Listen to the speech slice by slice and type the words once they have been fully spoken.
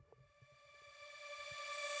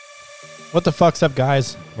What the fuck's up,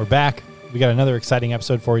 guys? We're back. We got another exciting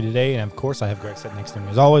episode for you today, and of course, I have Greg sitting next to me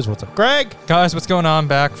as always. What's up, Greg? Guys, what's going on?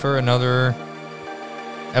 Back for another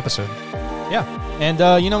episode. Yeah,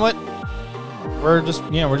 and you know what? We're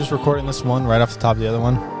just recording this one right off the top of the other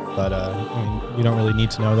one, but I mean, you don't really need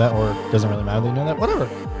to know that, or it doesn't really matter that you know that. Whatever,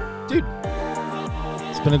 dude.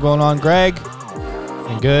 It's been going on, Greg.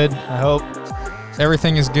 Been good, I hope.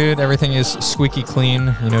 Everything is good. Everything is squeaky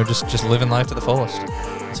clean. You know, just living life to the fullest.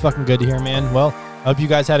 It's fucking good to hear, man. Well, I hope you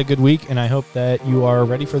guys had a good week, and I hope that you are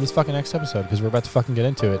ready for this fucking next episode, because we're about to fucking get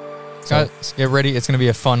into it. So, Guys, get ready. It's going to be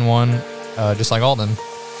a fun one, just like Alden.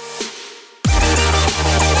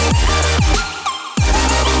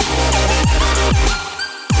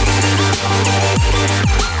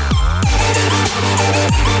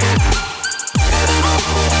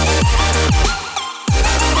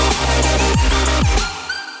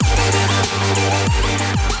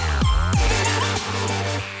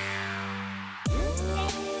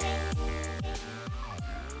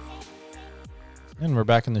 and we're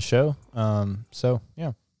back in the show. So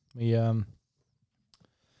yeah, we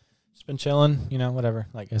just been chilling, you know, whatever.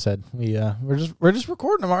 Like I said, we're just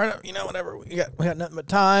recording them, all right? You know, whatever. We got nothing but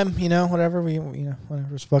time, you know, whatever.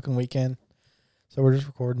 Whatever, it's fucking weekend. So we're just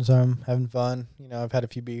recording some, having fun. You know, I've had a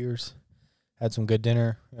few beers, had some good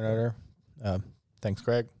dinner, whatever. Thanks,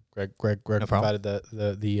 Greg. Greg No provided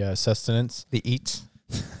the sustenance. The eats.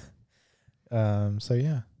 So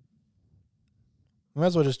yeah. We might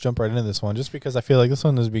as well just jump right into this one, just because I feel like this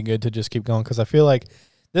one would be good to just keep going, because I feel like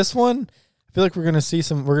this one, we're going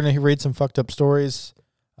to read some fucked up stories.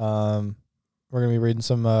 We're going to be reading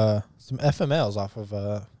some FMLs off of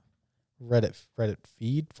Reddit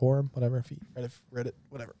feed, forum, whatever, Reddit,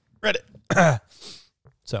 whatever. Reddit.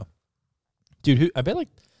 So, dude, I feel like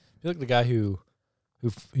the guy who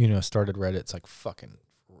started Reddit's like fucking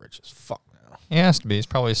rich as fuck now. He has to be. He's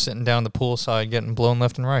probably sitting down the poolside getting blown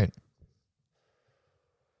left and right.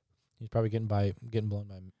 He's probably getting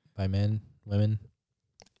blown by men, women,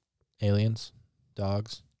 aliens,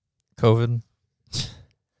 dogs. COVID. All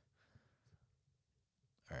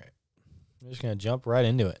right. I'm just going to jump right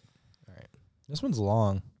into it. All right. This one's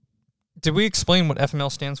long. Did we explain what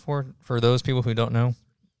FML stands for those people who don't know?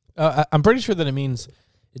 I'm pretty sure that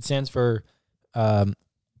it stands for, fuck,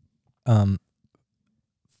 I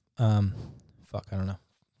don't know.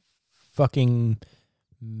 Fucking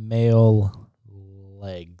male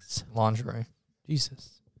legs. Lingerie.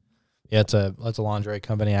 Jesus. Yeah, it's a lingerie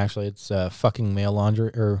company, actually. It's fucking male lingerie,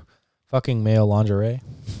 or fucking male lingerie.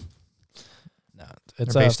 No,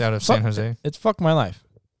 it's They're based out of San Jose. It's fuck my life.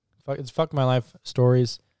 It's fuck my life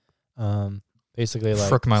stories. Basically, like,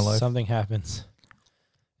 Frick my life. Something happens,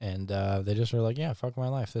 and they just are like, yeah, fuck my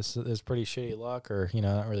life. This is pretty shitty luck, or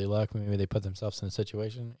not really luck. Maybe they put themselves in a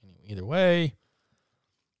situation. Either way,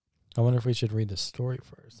 I wonder if we should read the story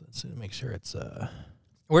first. Let's make sure it's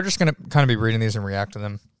We're just going to kind of be reading these and react to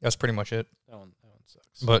them. That's pretty much it. That one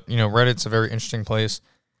sucks. But, Reddit's a very interesting place,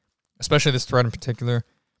 especially this thread in particular.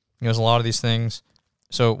 There's a lot of these things.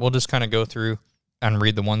 So we'll just kind of go through and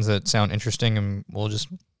read the ones that sound interesting, and we'll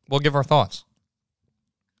give our thoughts.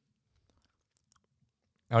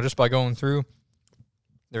 Now, just by going through,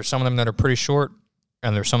 there's some of them that are pretty short,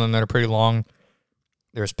 and there's some of them that are pretty long.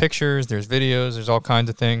 There's pictures, there's videos, there's all kinds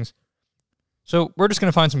of things. So we're just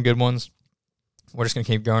going to find some good ones. We're just going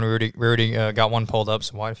to keep going. We already got one pulled up,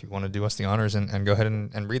 so why, if you want to do us the honors and go ahead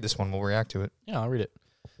and read this one, we'll react to it. Yeah, I'll read it.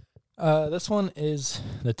 This one is,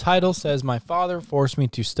 the title says, "My father forced me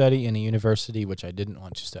to study in a university which I didn't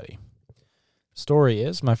want to study." Story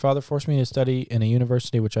is, my father forced me to study in a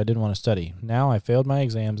university which I didn't want to study. Now I failed my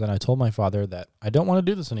exams, and I told my father that I don't want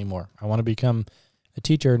to do this anymore. I want to become a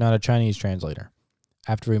teacher, not a Chinese translator.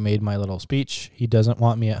 After we made my little speech, he doesn't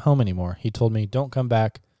want me at home anymore. He told me, don't come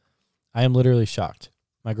back. I am literally shocked.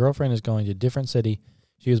 My girlfriend is going to a different city.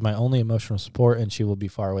 She is my only emotional support, and she will be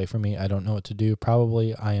far away from me. I don't know what to do.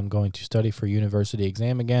 Probably I am going to study for university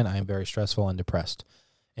exam again. I am very stressful and depressed.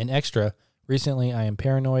 And extra, recently I am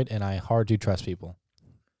paranoid and I hard to trust people.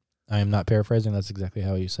 I am not paraphrasing. That's exactly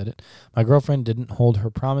how you said it. My girlfriend didn't hold her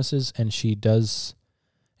promises, and she done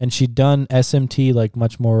SMT like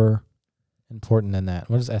much more important than that.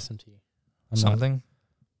 What is SMT? Something?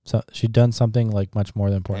 So she'd done something like much more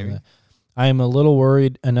than important than that. I am a little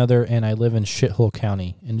worried. And I live in Shithole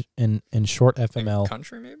County. In short, FML.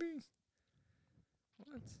 Country, maybe?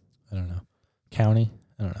 What? I don't know. County?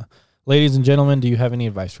 I don't know. Ladies and gentlemen, do you have any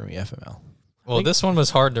advice for me, FML? Well, this one was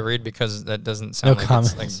hard to read because that doesn't sound No like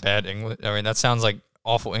comments. it's like bad English. I mean, that sounds like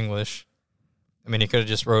awful English. I mean, he could have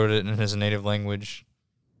just wrote it in his native language.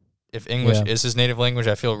 If English is his native language,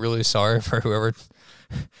 I feel really sorry for whoever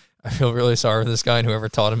I feel really sorry for this guy and whoever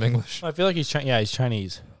taught him English. I feel like he's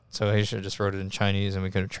Chinese. So he should have just wrote it in Chinese and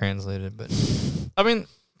we could have translated it. But I mean,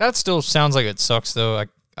 that still sounds like it sucks though.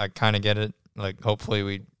 I kind of get it. Like hopefully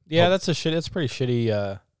we. Yeah, that's a pretty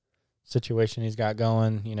shitty situation he's got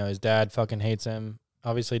going. You know, his dad fucking hates him.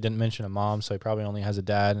 Obviously didn't mention a mom, so he probably only has a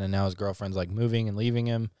dad, and now his girlfriend's like moving and leaving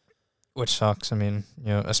him. Which sucks. I mean, you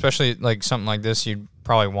know, especially like something like this, you'd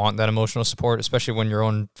probably want that emotional support, especially when your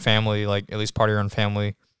own family, like at least part of your own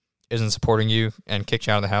family, isn't supporting you and kicked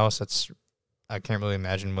you out of the house. I can't really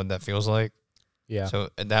imagine what that feels like. Yeah. So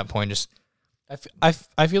at that point, just I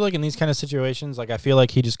feel like in these kind of situations, like I feel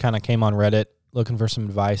like he just kind of came on Reddit looking for some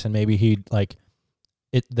advice, and maybe he like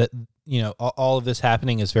it that you know all of this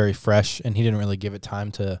happening is very fresh, and he didn't really give it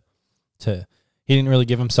time to he didn't really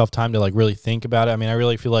give himself time to like really think about it. I mean, I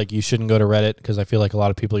really feel like you shouldn't go to Reddit because I feel like a lot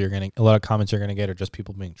of comments you're gonna get are just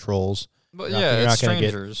people being trolls. But you're not gonna get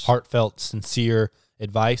strangers. heartfelt, sincere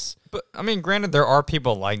advice. But I mean, granted, there are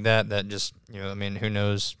people like that just, you know, I mean, who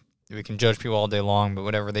knows? We can judge people all day long, but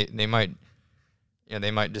whatever, they might, you know,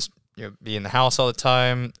 they might just, you know, be in the house all the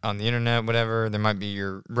time, on the internet, whatever. There might be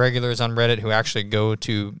your regulars on Reddit who actually go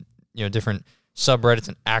to, you know, different subreddits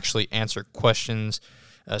and actually answer questions,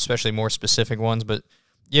 especially more specific ones. But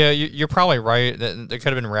yeah, you're probably right that there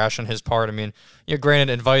could have been rash on his part. I mean, you know, granted,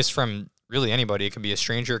 advice from really anybody. It can be a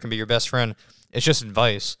stranger, it can be your best friend. It's just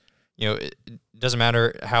advice. You know, it doesn't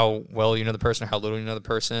matter how well you know the person or how little you know the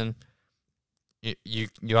person. You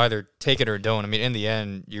either take it or don't. I mean, in the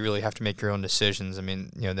end, you really have to make your own decisions. I mean,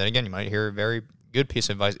 you know, then again, you might hear a very good piece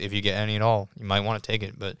of advice if you get any at all. You might want to take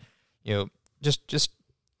it, but you know, just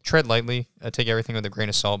tread lightly. Take everything with a grain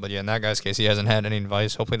of salt. But yeah, in that guy's case, he hasn't had any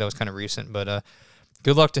advice. Hopefully, that was kind of recent. But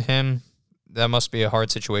good luck to him. That must be a hard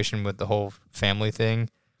situation with the whole family thing.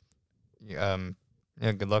 Yeah,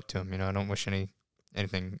 good luck to him. You know, I don't wish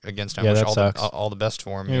anything against him. Yeah, I wish that sucks. all the best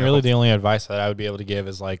for him. I mean, really, the only advice that I would be able to give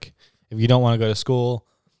is like, if you don't want to go to school,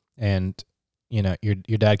 and you know your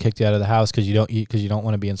dad kicked you out of the house because you don't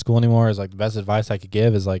want to be in school anymore, is like the best advice I could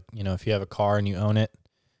give is like, you know, if you have a car and you own it,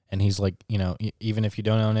 and he's like, you know, even if you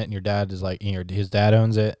don't own it and your dad is like, you know, his dad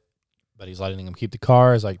owns it, but he's letting him keep the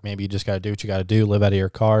car, is like maybe you just got to do what you got to do, live out of your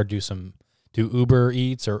car, do Uber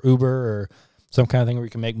Eats or Uber or some kind of thing where you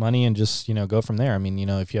can make money and just, you know, go from there. I mean, you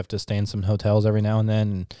know, if you have to stay in some hotels every now and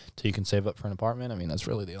then until you can save up for an apartment, I mean, that's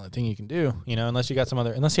really the only thing you can do, you know, unless he has some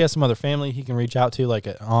other family he can reach out to, like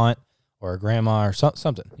an aunt or a grandma or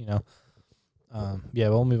something, you know. Yeah,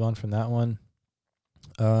 we'll move on from that one.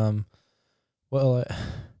 Well,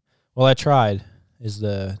 I tried is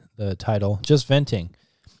the title. Just venting.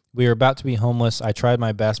 We are about to be homeless. I tried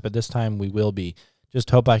my best, but this time we will be. Just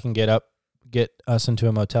hope I can get us into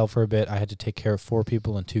a motel for a bit. I had to take care of 4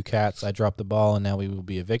 people and 2 cats. I dropped the ball, and now we will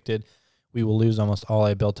be evicted. We will lose almost all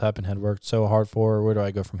I built up and had worked so hard for. Where do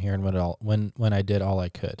I go from here? And when I did all I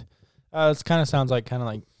could. It kind of sounds like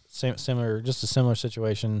similar, just a similar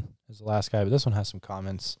situation as the last guy, but this one has some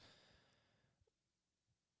comments.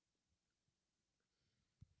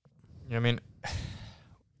 I mean,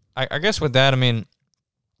 I guess with that, I mean,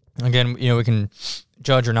 again, you know, we can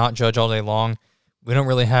judge or not judge all day long. We don't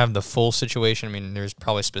really have the full situation. I mean, there's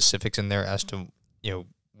probably specifics in there as to, you know,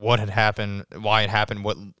 what had happened, why it happened,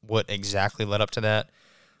 what exactly led up to that.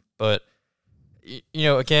 But, you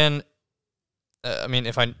know, again, I mean,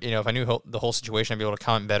 if I knew the whole situation, I'd be able to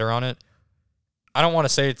comment better on it. I don't want to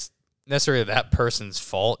say it's necessarily that person's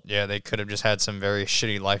fault. Yeah, they could have just had some very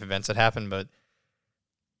shitty life events that happened, but,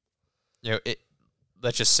 you know,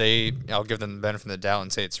 let's just say I'll give them the benefit of the doubt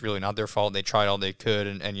and say it's really not their fault. They tried all they could,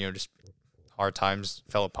 and you know, just hard times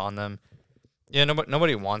fell upon them. Yeah,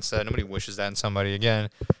 nobody wants that. Nobody wishes that in somebody.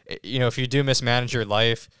 Again, you know, if you do mismanage your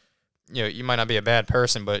life, you know, you might not be a bad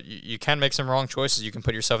person, but you can make some wrong choices. You can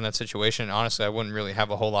put yourself in that situation. And honestly, I wouldn't really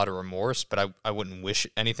have a whole lot of remorse, but I wouldn't wish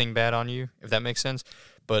anything bad on you, if that makes sense.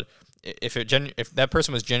 But if that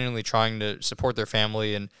person was genuinely trying to support their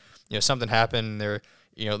family and, you know, something happened, they're,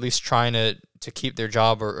 you know, at least trying to keep their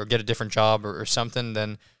job or get a different job or something,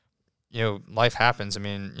 then, you know, life happens. I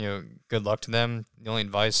mean, you know, good luck to them. The only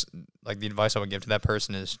advice I would give to that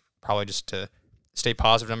person is probably just to stay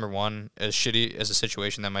positive. Number one, as shitty as a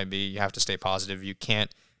situation that might be, you have to stay positive. You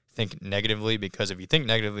can't think negatively, because if you think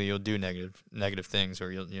negatively, you'll do negative things,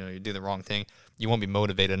 or you do the wrong thing. You won't be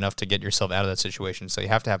motivated enough to get yourself out of that situation. So you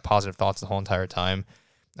have to have positive thoughts the whole entire time.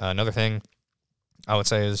 Another thing I would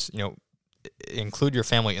say is, you know, include your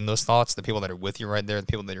family in those thoughts, the people that are with you right there, the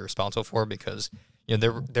people that you're responsible for, because, you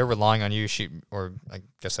know, they're relying on you. Or I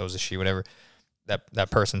guess that was a she, whatever that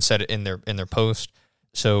person said it in their post.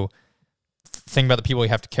 So think about the people you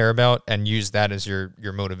have to care about and use that as your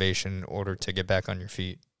motivation in order to get back on your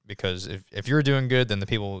feet. because if you're doing good, then the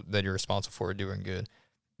people that you're responsible for are doing good.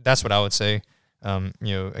 That's what I would say.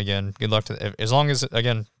 Again, good luck to as long as,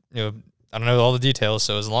 again, I don't know all the details,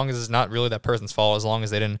 so as long as it's not really that person's fault, as long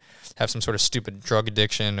as they didn't have some sort of stupid drug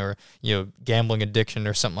addiction or, gambling addiction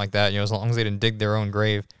or something like that, as long as they didn't dig their own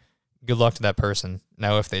grave, good luck to that person.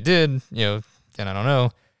 Now, if they did, then I don't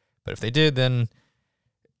know. But if they did, then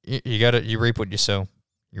you reap what you sow.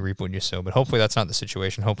 You reap what you sow. But hopefully that's not the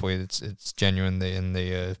situation. Hopefully it's genuine and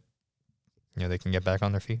they can get back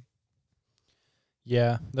on their feet.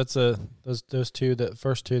 Yeah, that's those two. The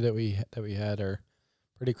first two that we had are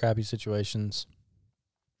pretty crappy situations.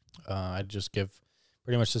 I'd just give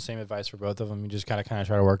pretty much the same advice for both of them. You just gotta kind of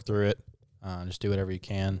try to work through it. Just do whatever you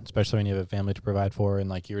can, especially when you have a family to provide for. And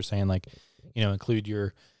like you were saying, like, include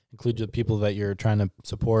the people that you're trying to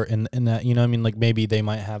support in that, like maybe they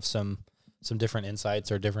might have some different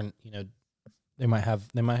insights or different, they might have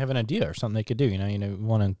an idea or something they could do. You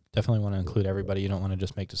definitely want to include everybody. You don't want to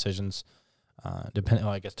just make decisions depending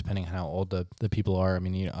on how old the people are. I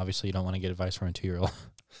mean, obviously you don't want to get advice from a 2-year-old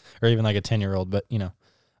or even like a 10-year-old, but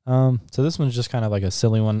so this one's just kind of like a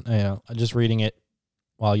silly one. Just reading it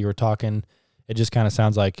while you were talking, it just kind of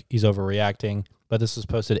sounds like he's overreacting, but this was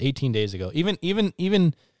posted 18 days ago, even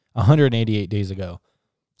 188 days ago.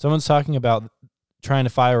 Someone's talking about trying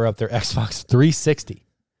to fire up their Xbox 360.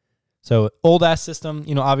 So old ass system,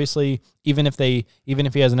 obviously, even if he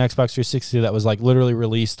has an Xbox 360 that was like literally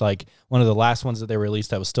released, like one of the last ones that they released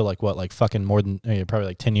that was still like what, like fucking more than probably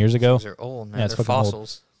like 10 years ago. Those are old, man. Yeah, they're fossils.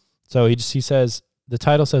 Old. So he says, the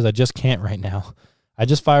title says, I just can't right now. I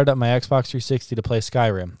just fired up my Xbox 360 to play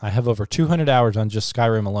Skyrim. I have over 200 hours on just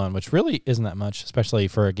Skyrim alone, which really isn't that much, especially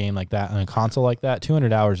for a game like that on a console like that.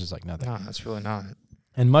 200 hours is like nothing. No, that's really not.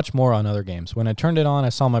 And much more on other games. When I turned it on, I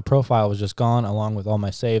saw my profile was just gone along with all my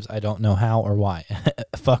saves. I don't know how or why.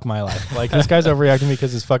 Fuck my life. Like, this guy's overreacting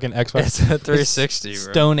because his fucking Xbox it's a 360,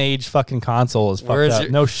 bro. Stone Age fucking console is fucked up.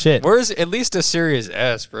 No shit. Where's at least a Series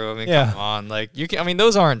S, bro? I mean, come on. Like,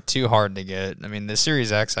 those aren't too hard to get. I mean, the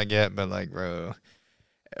Series X I get, but like, bro.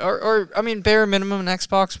 Or I mean, bare minimum an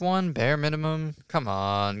Xbox One, bare minimum. Come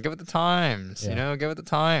on, give it the times. Yeah. Give it the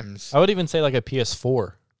times. I would even say like a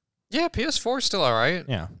PS4. Yeah, PS4 is still all right.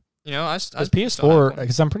 Yeah. PS4,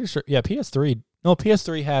 because I'm pretty sure. Yeah, PS3. No,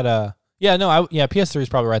 PS3 had a. Yeah, no, PS3 is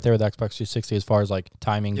probably right there with Xbox 360 as far as like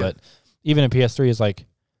timing. Yeah. But even a PS3 is like,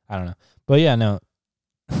 I don't know. But yeah, no,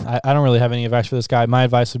 I don't really have any advice for this guy. My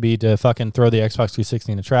advice would be to fucking throw the Xbox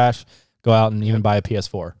 360 in the trash, go out and even buy a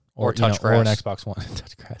PS4 or touch grass or an Xbox One.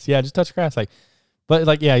 Touch grass. Yeah, just touch grass. Like, but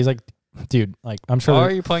like, yeah, he's like, dude, like, I'm sure. How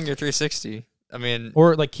are you playing your 360? I mean,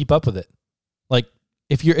 or like keep up with it, like.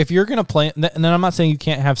 If you're gonna play, and then I'm not saying you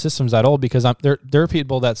can't have systems that old, because there are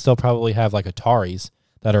people that still probably have like Ataris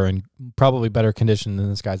that are in probably better condition than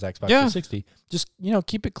this guy's Xbox 360. Just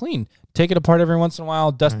keep it clean, take it apart every once in a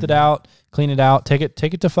while, dust it out, clean it out, take it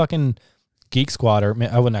to fucking Geek Squad, or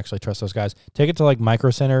I wouldn't actually trust those guys. Take it to like Micro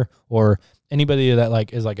Center or anybody that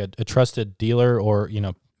like is like a trusted dealer, or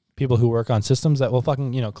people who work on systems that will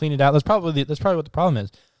fucking clean it out. That's probably what the problem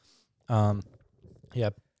is.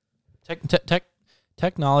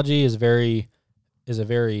 Technology is a very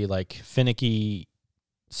like finicky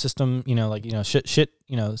system, shit,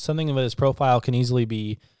 something with his profile can easily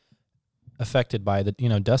be affected by the,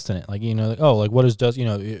 dust in it. Like, what is dust,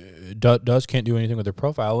 dust can't do anything with their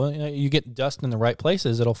profile. Well, you get dust in the right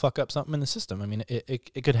places, it'll fuck up something in the system. I mean,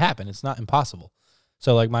 it could happen. It's not impossible.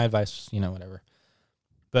 So like my advice, whatever.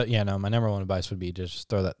 But yeah, no, my number one advice would be just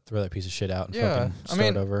throw that piece of shit out and fucking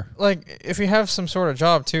start over. Like if you have some sort of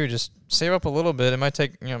job too, just save up a little bit. It might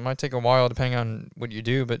take a while depending on what you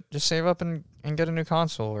do, but just save up and get a new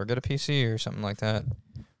console or get a PC or something like that.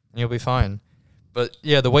 And you'll be fine. But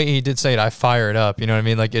yeah, the way he did say it, I fire it up. You know what I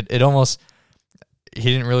mean? Like it almost,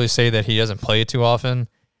 he didn't really say that he doesn't play it too often.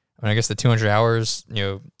 I mean, I guess the 200 hours,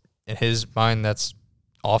 in his mind, that's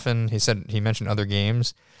often. He mentioned other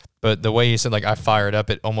games. But the way he said, like, I fired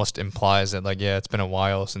up, it almost implies that, like, yeah, it's been a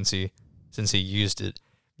while since he used it.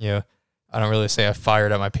 I don't really say I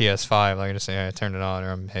fired up my PS5. Like, I just say I turned it on,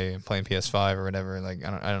 or I'm playing PS5 or whatever. Like,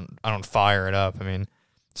 I don't fire it up. I mean,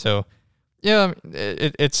 so yeah,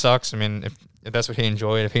 it sucks. I mean, if that's what he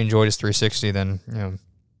enjoyed, if he enjoyed his 360, then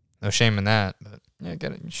no shame in that. But yeah,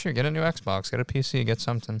 get a new Xbox, get a PC, get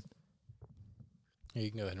something. Yeah,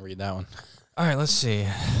 you can go ahead and read that one. All right, let's see.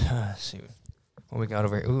 What we got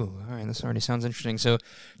over here? Ooh, all right, this already sounds interesting. So,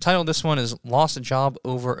 title this one is "Lost a Job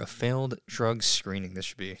Over a Failed Drug Screening." That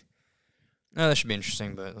should be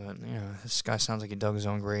interesting. But this guy sounds like he dug his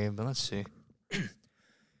own grave. But let's see.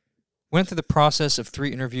 Went through the process of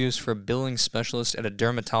 3 interviews for a billing specialist at a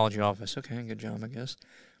dermatology office. Okay, good job, I guess.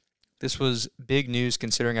 This was big news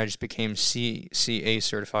considering I just became CCA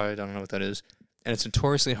certified. I don't know what that is. And it's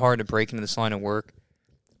notoriously hard to break into this line of work.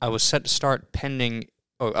 I was set to start pending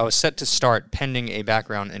a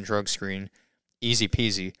background and drug screen. Easy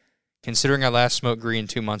peasy. Considering I last smoked green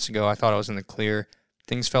 2 months ago, I thought I was in the clear.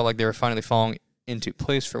 Things felt like they were finally falling into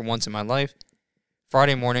place for once in my life.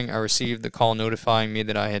 Friday morning, I received the call notifying me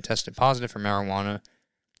that I had tested positive for marijuana.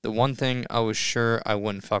 The one thing I was sure I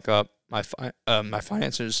wouldn't fuck up, my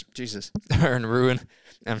finances, Jesus, are in ruin,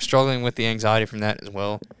 and I'm struggling with the anxiety from that as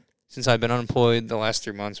well. Since I've been unemployed the last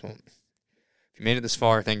 3 months, well, if you made it this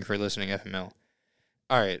far, thank you for listening, FML.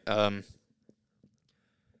 All right,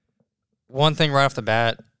 one thing right off the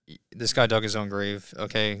bat, this guy dug his own grave,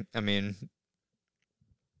 okay? I mean,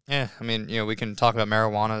 we can talk about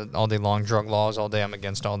marijuana all day long, drug laws all day. I'm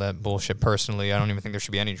against all that bullshit personally. I don't even think there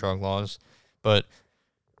should be any drug laws. But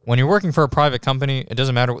when you're working for a private company, it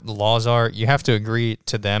doesn't matter what the laws are. You have to agree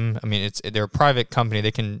to them. I mean, they're a private company.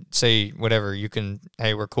 They can say whatever. You can,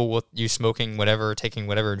 hey, we're cool with you smoking whatever, taking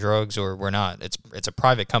whatever drugs, or we're not. It's a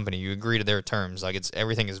private company. You agree to their terms. Like,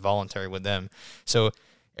 everything is voluntary with them. So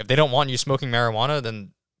if they don't want you smoking marijuana,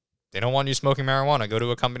 then they don't want you smoking marijuana. Go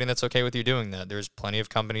to a company that's okay with you doing that. There's plenty of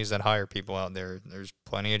companies that hire people out there. There's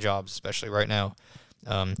plenty of jobs, especially right now.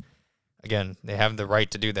 Again, they have the right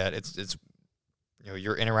to do that. It's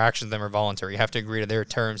your interactions with them are voluntary. You have to agree to their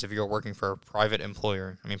terms if you're working for a private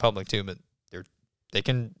employer. I mean, public too, but they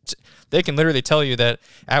can literally tell you that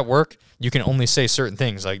at work you can only say certain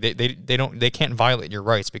things. Like they can't violate your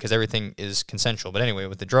rights because everything is consensual. But anyway,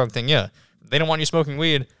 with the drug thing, yeah, they don't want you smoking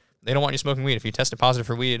weed. They don't want you smoking weed. If you tested positive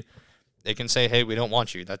for weed, they can say, hey, we don't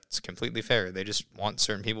want you. That's completely fair. They just want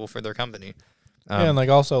certain people for their company. And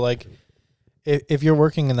also if you're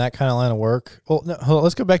working in that kind of line of work, well, no, hold on,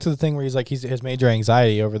 let's go back to the thing where he's like his major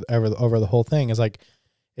anxiety over the whole thing is like,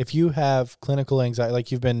 if you have clinical anxiety,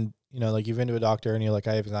 like you've been to a doctor and you're like,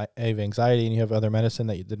 I have anxiety, and you have other medicine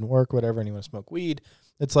that didn't work, whatever, and you want to smoke weed.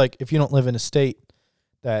 It's like, if you don't live in a state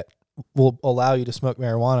that will allow you to smoke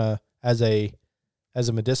marijuana to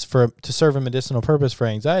serve a medicinal purpose for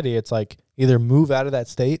anxiety, it's like either move out of that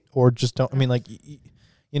state or just don't. I mean, like,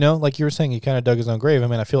 like you were saying, he kind of dug his own grave. I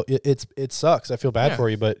mean, I feel it sucks. I feel bad for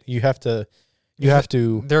you, but you have to.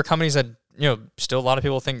 There are companies that still a lot of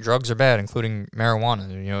people think drugs are bad, including marijuana.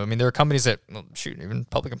 I mean, there are companies that even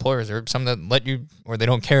public employers. There are some that let you, or they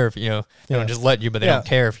don't care if they don't just let you, but they don't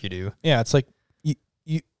care if you do. Yeah, it's like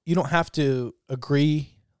you don't have to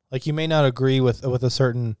agree. Like, you may not agree with a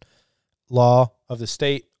certain law of the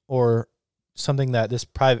state or something that this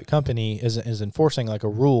private company is enforcing, like a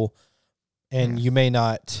rule, and you may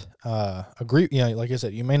not agree. Like I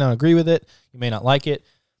said, you may not agree with it, you may not like it,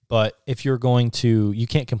 but if you're going to, you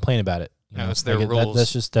can't complain about it. It's their rules.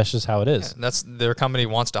 That's just how it is. Yeah, that's their company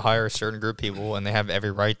wants to hire a certain group of people, and they have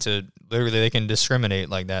every right to. Literally, they can discriminate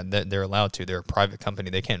like that. That they're allowed to. They're a private company.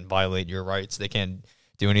 They can't violate your rights. They can't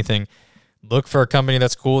do anything. Look for a company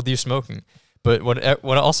that's cool with you smoking. But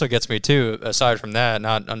what also gets me too, aside from that,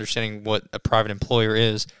 not understanding what a private employer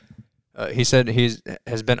is, he said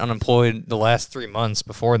has been unemployed the last 3 months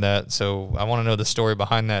before that. So I want to know the story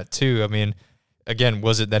behind that too. I mean, again,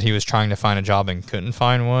 was it that he was trying to find a job and couldn't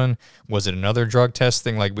find one? Was it another drug test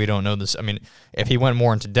thing? Like, we don't know this. I mean, if he went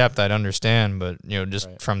more into depth, I'd understand. But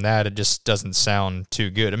from that, it just doesn't sound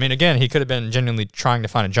too good. I mean, again, he could have been genuinely trying to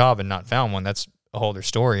find a job and not found one. That's a whole other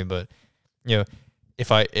story. But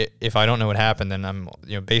if I don't know what happened, then I'm,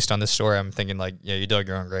 based on this story, I'm thinking like, yeah, you dug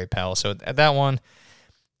your own grave, pal. So at that one,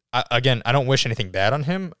 I don't wish anything bad on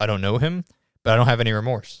him. I don't know him, but I don't have any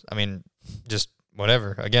remorse. I mean, just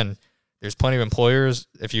whatever. Again, there's plenty of employers.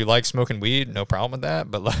 If you like smoking weed, no problem with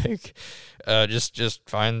that. But like, just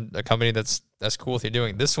find a company that's cool with you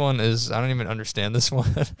doing. This one is, I don't even understand this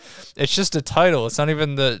one. It's just a title. It's not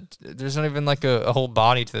even there's not even like a whole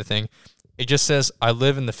body to the thing. It just says, I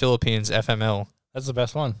live in the Philippines, FML. That's the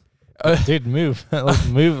best one. Dude, move out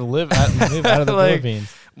of the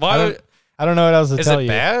Philippines. Why? I don't know what else to tell you.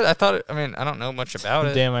 Is it bad? I don't know much about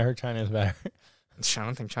it. Damn, I heard China is better. I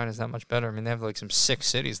don't think China's that much better. I mean, they have like some sick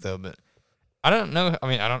cities though, but I don't know. I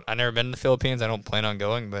mean, I've never been to the Philippines. I don't plan on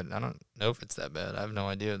going, but I don't know if it's that bad. I have no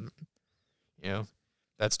idea.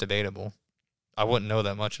 That's debatable. I wouldn't know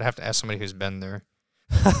that much. I'd have to ask somebody who's been there.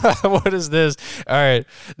 What is this? All right,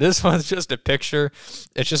 this one's just a picture.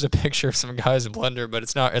 It's just a picture of some guy's blender, but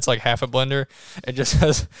it's not. It's like half a blender. It just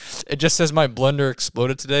says my blender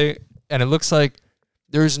exploded today, and it looks like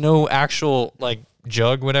there's no actual like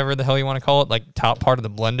jug, whatever the hell you want to call it, like top part of the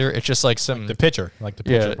blender. It's just like some the pitcher.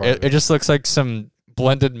 Yeah, it just looks like some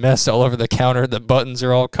blended mess all over the counter. The buttons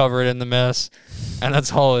are all covered in the mess, and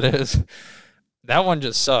that's all it is. That one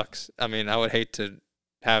just sucks. I mean, I would hate to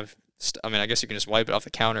have I mean, I guess you can just wipe it off the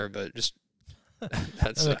counter, but just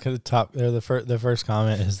that's Look at the top there. The first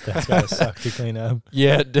comment is that's gotta suck to clean up.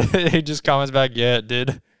 yeah. It did. He just comments back, yeah, it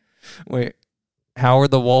did. Wait, how are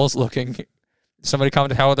the walls looking? Somebody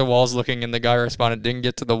commented, how are the walls looking? And the guy responded, didn't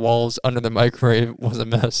get to the walls under the microwave, was a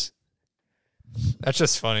mess. That's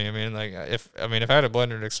just funny. I mean, like if I had a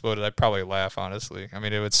blender that exploded, I'd probably laugh. Honestly, I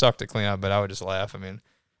mean, it would suck to clean up, but I would just laugh. I mean,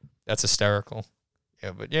 that's hysterical.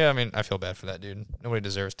 Yeah, but yeah, I mean, I feel bad for that dude. Nobody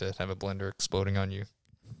deserves to have a blender exploding on you,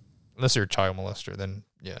 unless you're a child molester. Then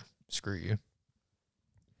yeah, screw you.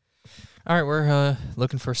 All right, we're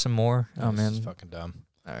looking for some more. Oh man, This is fucking dumb.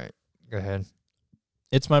 All right, go ahead.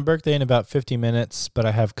 It's my birthday in about 50 minutes, but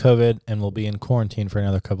I have COVID and will be in quarantine for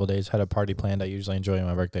another couple of days. Had a party planned. I usually enjoy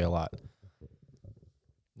my birthday a lot.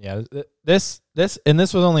 Yeah, this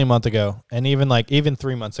was only a month ago, and even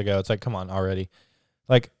 3 months ago, it's like, come on already.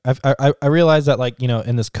 Like I realized that, like, you know,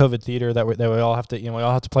 in this COVID theater that we all have to, you know, we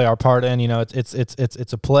all have to play our part in. You know, it's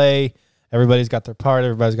a play. Everybody's got their part.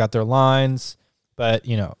 Everybody's got their lines. But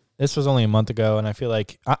you know, this was only a month ago, and I feel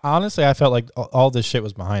like honestly, I felt like all this shit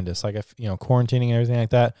was behind us. Like, if you know, quarantining and everything like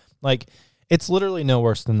that. Like, it's literally no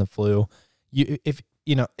worse than the flu. He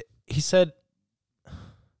said,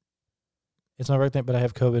 it's my birthday, but I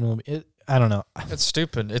have COVID. I don't know. It's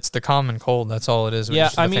stupid. It's the common cold. That's all it is. Yeah,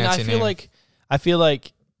 I mean, I feel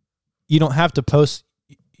like you don't have to post.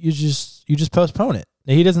 You just postpone it.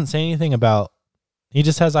 He doesn't say anything about. He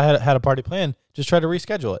just has, I had a party planned. Just try to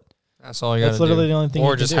reschedule it. That's all you got to do. That's literally the only thing.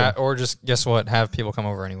 Or just or just guess what? Have people come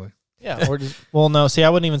over anyway. Yeah. Or just, well, no. See, I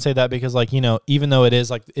wouldn't even say that because, like, you know, even though it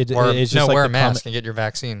is like it's just like wear a mask and get your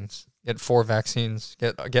vaccines. Get 4 vaccines.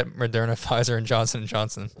 Get Moderna, Pfizer, and Johnson &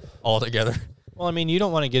 Johnson all together. Well, I mean, you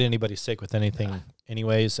don't want to get anybody sick with anything,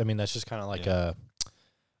 anyways. I mean, that's just kind of like a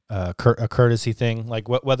courtesy thing. Like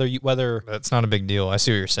whether that's not a big deal. I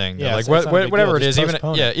see what you're saying. Yeah, like whatever it is,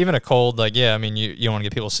 even a cold. Like, yeah, I mean, you don't want to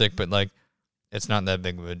get people sick, but like, it's not that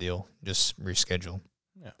big of a deal. Just reschedule.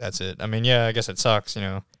 Yeah, that's it. I mean, yeah, I guess it sucks. You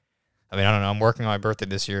know, I mean, I don't know. I'm working on my birthday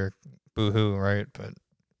this year. Boo hoo, right? But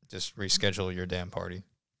just reschedule your damn party.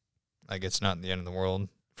 Like, it's not the end of the world.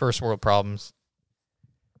 First world problems.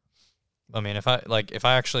 I mean, if I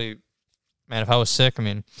was sick, I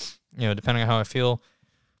mean, you know, depending on how I feel,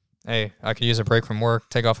 hey, I could use a break from work,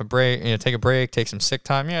 take a break, take some sick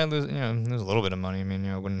time. Yeah, lose a little bit of money. I mean,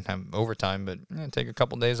 you know, I wouldn't have overtime, but take a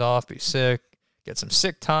couple days off, be sick, get some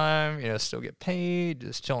sick time, you know, still get paid,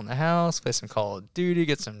 just chill in the house, play some Call of Duty,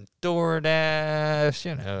 get some DoorDash,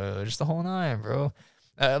 you know, just the whole nine, bro.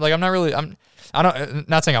 Like,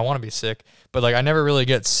 not saying I want to be sick, but like, I never really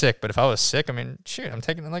get sick. But if I was sick, I mean, shoot,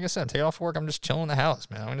 like I said, take off work. I'm just chilling in the house,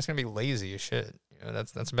 man. I'm just going to be lazy as shit. You know,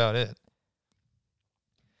 that's about it.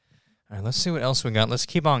 All right, let's see what else we got. Let's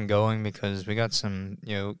keep on going because we got some,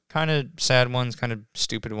 you know, kind of sad ones, kind of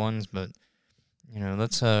stupid ones, but you know,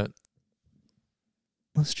 let's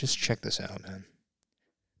just check this out, man.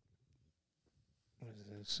 What is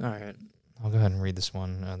this? All right, I'll go ahead and read this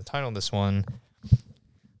one. The title of this one,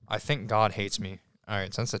 I Think God Hates Me. All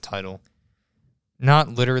right, so that's the title. Not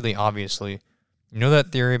literally, obviously. You know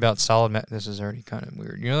that theory about solid matter? This is already kind of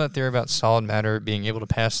weird. You know that theory about solid matter being able to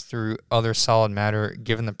pass through other solid matter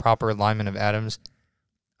given the proper alignment of atoms?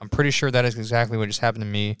 I'm pretty sure that is exactly what just happened to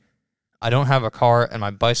me. I don't have a car and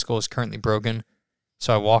my bicycle is currently broken,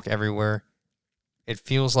 so I walk everywhere. It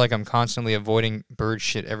feels like I'm constantly avoiding bird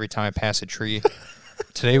shit every time I pass a tree.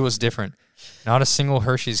 Today was different. Not a single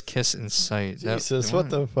Hershey's Kiss in sight. Jesus, what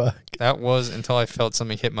the fuck? That was until I felt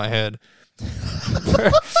something hit my head.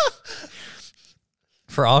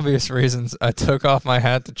 For obvious reasons, I took off my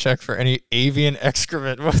hat to check for any avian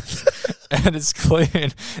excrement, and it's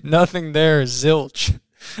clean. Nothing there, zilch.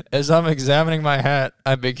 As I'm examining my hat,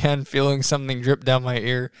 I began feeling something drip down my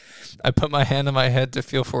ear. I put my hand on my head to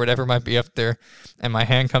feel for whatever might be up there, and my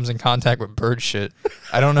hand comes in contact with bird shit.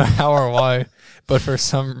 I don't know how or why, but for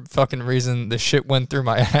some fucking reason, the shit went through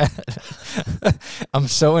my hat. I'm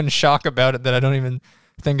so in shock about it that I don't even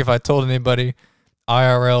think if I told anybody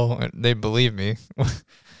IRL, they'd believe me.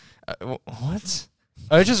 What?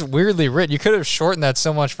 It's just weirdly written. You could have shortened that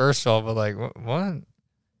so much, first of all, but like, what?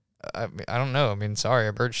 I don't know. I mean, sorry,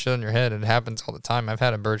 a bird shit on your head. It happens all the time. I've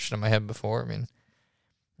had a bird shit on my head before. I mean,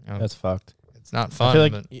 you know, that's fucked. It's not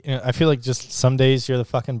fun. I feel like just some days you're the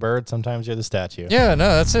fucking bird, sometimes you're the statue. Yeah,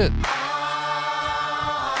 no, that's it.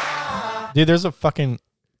 Dude, there's a fucking.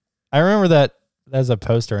 I remember that as a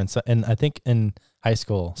poster, and I think in high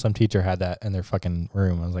school, some teacher had that in their fucking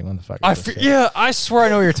room. I was like, what the fuck? I swear I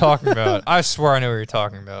know what you're talking about. I swear I know what you're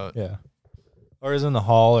talking about. Yeah. Or is in the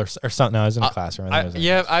hall or something. No, I was in a classroom.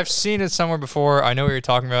 I've seen it somewhere before. I know what you're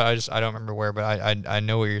talking about. I don't remember where, but I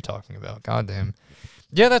know what you're talking about. God damn.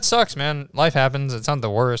 Yeah, that sucks, man. Life happens. It's not the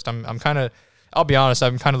worst. I'm kind of. I'll be honest.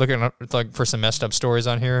 I'm kind of looking like for some messed up stories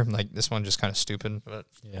on here. Like this one just kind of stupid, but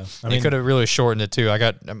Yeah, you could have really shortened it too. I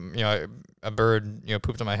got a bird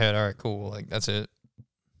pooped on my head. All right, cool. Like that's it.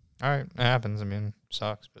 All right, it happens. I mean,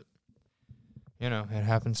 sucks, but it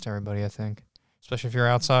happens to everybody. I think, especially if you're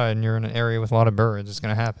outside and you're in an area with a lot of birds, it's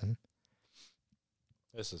gonna happen.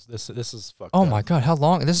 This is fucked Oh up. my God, how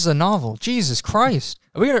long? This is a novel. Jesus Christ.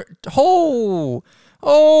 Are we gonna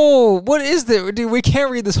what is this? Dude, we can't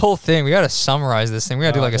read this whole thing. We gotta summarize this thing. We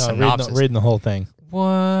gotta do like a synopsis. Reading the whole thing.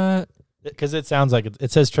 What? Because it sounds like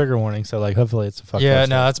it says trigger warning, so like hopefully it's a fucked Yeah, up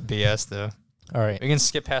no, story. that's BS though. All right. We can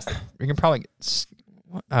skip past it. We can probably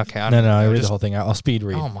okay. I read the whole thing. I'll speed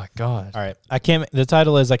read. Oh my God. All right. The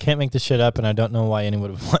title is I can't make this shit up, and I don't know why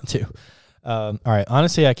anyone would want to. All right.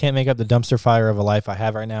 Honestly, I can't make up the dumpster fire of a life I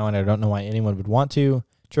have right now, and I don't know why anyone would want to.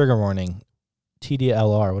 Trigger warning.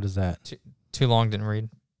 TDLR. What is that? Too long, didn't read.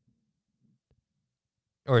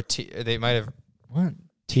 Or they might have what?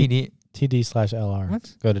 TD/LR.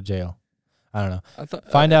 What? Go to jail. I don't know. I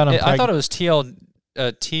thought, Find out. I thought it was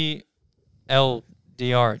TLDR.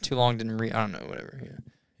 Too long, didn't read. I don't know. Whatever.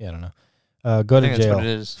 Yeah. I don't know. Go to That's jail. what it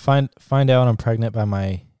is. Find out I'm pregnant by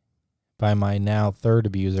my now third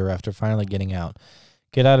abuser after finally getting out.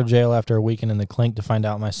 Get out of jail after a weekend in the clink to find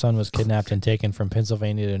out my son was kidnapped and taken from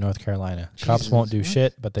Pennsylvania to North Carolina. Cops won't do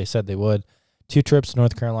shit, but they said they would. 2 trips to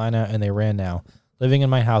North Carolina, and they ran now. Living in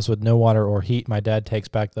my house with no water or heat, my dad takes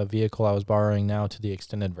back the vehicle I was borrowing now to the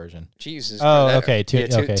extended version. Jesus. Oh, okay.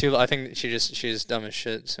 Okay. I think she's dumb as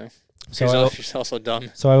shit. So she's also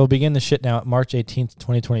dumb. So I will begin the shit now. March 18th,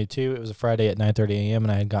 2022. It was a Friday at 9:30 a.m.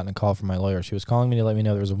 and I had gotten a call from my lawyer. She was calling me to let me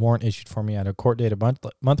know there was a warrant issued for me at a court date a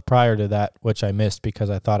month prior to that, which I missed because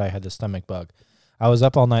I thought I had the stomach bug. I was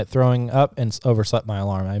up all night throwing up and overslept my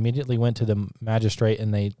alarm. I immediately went to the magistrate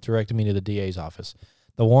and they directed me to the DA's office.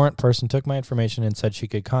 The warrant person took my information and said she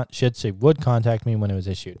would contact me when it was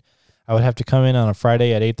issued. I would have to come in on a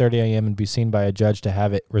Friday at 8:30 a.m. and be seen by a judge to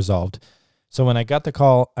have it resolved. So when I got the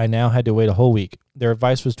call, I now had to wait a whole week. Their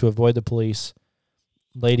advice was to avoid the police.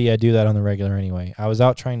 Lady, I do that on the regular anyway. I was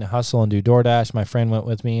out trying to hustle and do DoorDash. My friend went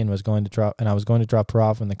with me and I was going to drop her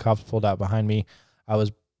off when the cops pulled out behind me. I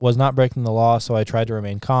was not breaking the law, so I tried to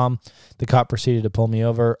remain calm. The cop proceeded to pull me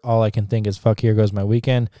over. All I can think is, fuck, here goes my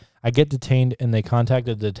weekend. I get detained, and they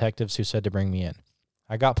contacted the detectives who said to bring me in.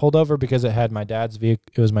 I got pulled over because it had my dad's vehicle.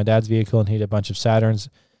 It was my dad's vehicle, and he had a bunch of Saturns.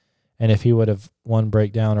 And if he would have one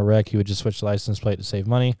breakdown or wreck, he would just switch the license plate to save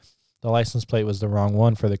money. The license plate was the wrong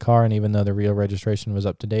one for the car, and even though the real registration was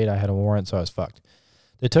up to date, I had a warrant, so I was fucked.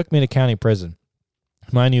 They took me to county prison.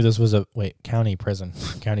 Mind you, this was county prison,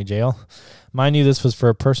 county jail. Mind you, this was for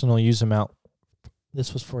a personal use amount.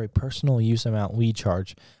 This was for a personal use amount weed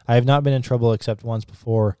charge. I have not been in trouble except once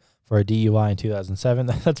before for a DUI in 2007.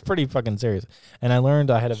 That's pretty fucking serious. And I learned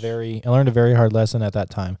a very hard lesson at that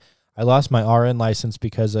time. I lost my RN license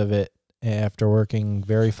because of it after working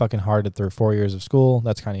very fucking hard through 4 years of school.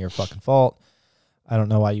 That's kind of your fucking fault. I don't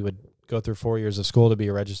know why you would go through 4 years of school to be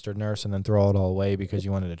a registered nurse and then throw it all away because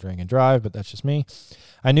you wanted to drink and drive, but that's just me.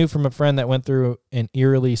 I knew from a friend that went through an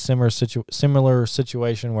eerily similar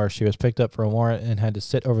situation where she was picked up for a warrant and had to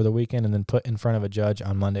sit over the weekend and then put in front of a judge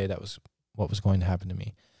on Monday. That was what was going to happen to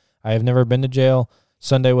me. I have never been to jail.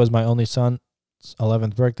 Sunday was my only son's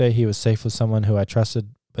 11th birthday. He was safe with someone who I trusted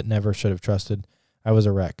but never should have trusted. I was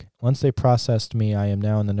a wreck. Once they processed me, I am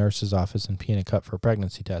now in the nurse's office and peeing a cup for a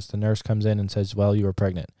pregnancy test. The nurse comes in and says, well, you were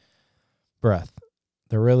pregnant. Breath.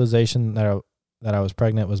 The realization that I was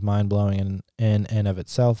pregnant was mind-blowing in and of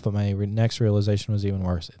itself, but my next realization was even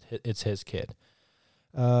worse. It's his kid.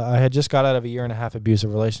 I had just got out of a 1.5 year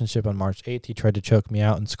abusive relationship on March 8th. He tried to choke me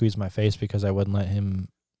out and squeeze my face because I wouldn't let him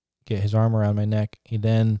get his arm around my neck. He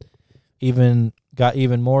then got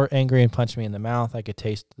even more angry and punched me in the mouth. I could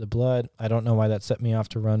taste the blood. I don't know why that set me off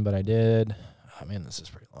to run, but I did. Oh, man, this is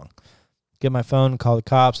pretty long. Get my phone, call the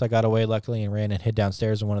cops. I got away, luckily, and ran and hid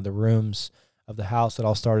downstairs in one of the rooms of the house. It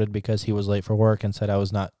all started because he was late for work and said I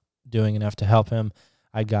was not doing enough to help him.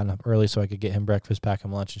 I'd gotten up early so I could get him breakfast, pack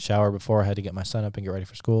him lunch, and shower before I had to get my son up and get ready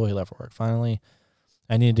for school. He left for work finally.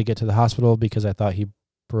 I needed to get to the hospital because I thought he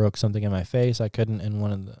broke something in my face. I couldn't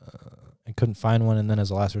find one, and then as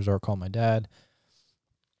a last resort, called my dad.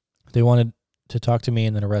 They wanted to talk to me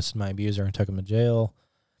and then arrested my abuser and took him to jail.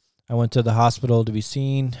 I went to the hospital to be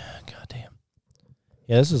seen. God damn.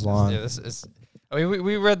 Yeah, this is long. Yeah, this is. I mean,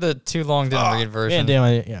 we read the too long didn't read version.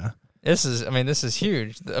 Yeah. This is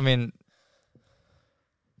huge. I mean,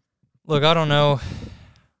 look, I don't know.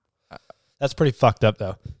 That's pretty fucked up,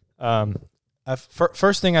 though.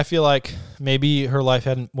 First thing, I feel like maybe her life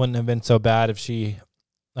wouldn't have been so bad if she,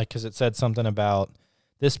 because it said something about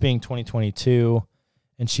this being 2022,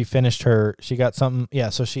 and she got something. Yeah,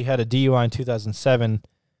 so she had a DUI in 2007.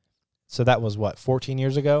 So that was what, 14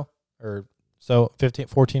 years ago? Or so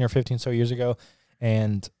 14 or 15 so years ago.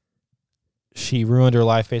 And she ruined her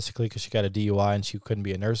life basically because she got a DUI and she couldn't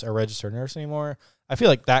be a registered nurse anymore. I feel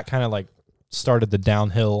like that kind of like started the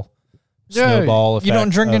downhill snowball effect. You don't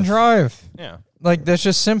drink and drive. Yeah. Like, that's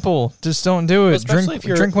just simple. Just don't do it.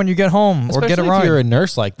 Drink when you get home or get a ride. If you're a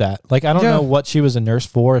nurse like that. Like, I don't know what she was a nurse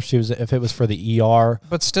for, if it was for the ER.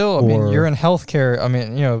 But still, I mean, you're in healthcare. I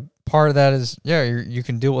mean, part of that is, you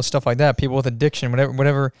can deal with stuff like that. People with addiction,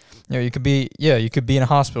 whatever, you could be in a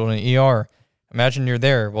hospital in an ER. Imagine you're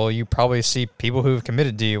there. Well, you probably see people who have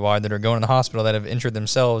committed DUI that are going to the hospital that have injured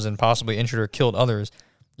themselves and possibly injured or killed others.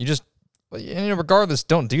 You just, regardless,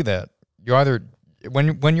 don't do that. You either,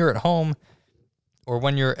 when you're at home or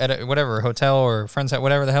when you're at a hotel or friend's house,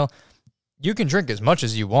 whatever the hell, you can drink as much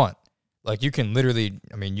as you want. Like, you can literally,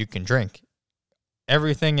 you can drink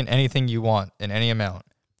everything and anything you want in any amount,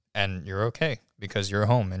 and you're okay because you're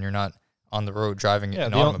home and you're not on the road driving. Yeah,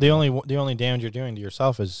 the only damage you're doing to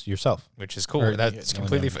yourself is yourself, which is cool. That's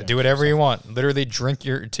completely do whatever you want. Literally drink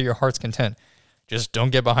to your heart's content. Just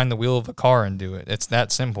don't get behind the wheel of a car and do it. It's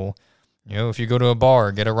that simple. If you go to a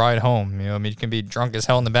bar, get a ride home. You can be drunk as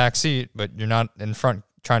hell in the back seat, but you're not in front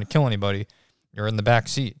trying to kill anybody. You're in the back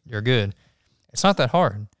seat. You're good. It's not that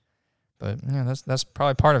hard, but that's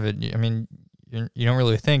probably part of it. You don't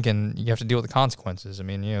really think, and you have to deal with the consequences.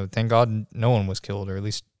 Thank God no one was killed, or at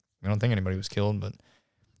least I don't think anybody was killed, but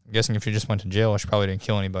I'm guessing if she just went to jail, she probably didn't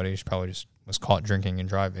kill anybody. She probably just was caught drinking and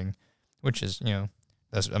driving, which is,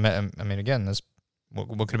 that's, again, that's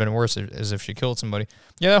what could have been worse is if she killed somebody.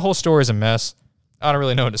 Yeah, that whole story is a mess. I don't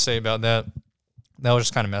really know what to say about that. That was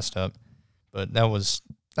just kind of messed up, but that was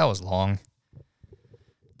long.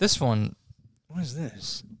 This one, what is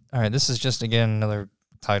this? All right, this is just, again, another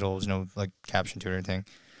title, like caption to it or anything.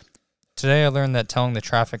 Today I learned that telling the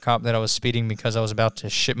traffic cop that I was speeding because I was about to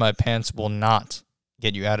shit my pants will not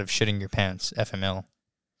get you out of shitting your pants, FML.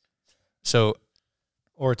 So,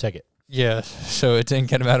 or a ticket. Yeah, so it didn't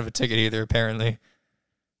get him out of a ticket either, apparently.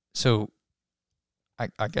 So,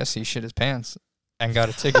 I guess he shit his pants and got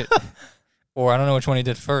a ticket. Or I don't know which one he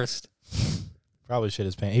did first. Probably shit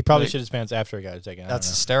his pants. He probably shit his pants after he got a ticket. That's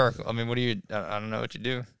hysterical. What do you... I don't know what you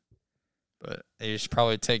do. But you should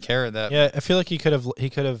probably take care of that. Yeah, I feel like he could have...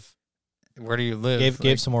 Where do you live?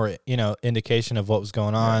 Gave some more, indication of what was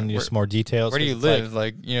going on, just more details. Where do you live?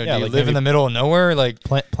 Do you like live in the middle of nowhere? Like,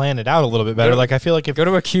 plan it out a little bit better. I feel like if go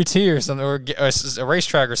to a QT or something, or a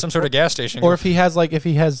racetrack or some sort of gas station, or if he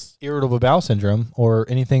has irritable bowel syndrome or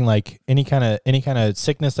anything, like any kind of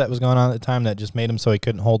sickness that was going on at the time that just made him so he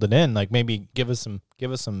couldn't hold it in. Like, maybe give us some.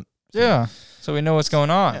 Yeah, so we know what's going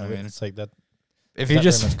on. Yeah, it's like that. If you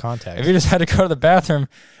just had to go to the bathroom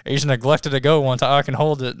and you just neglected to go one time, I can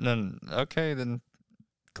hold it, and then okay, then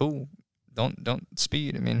cool. Don't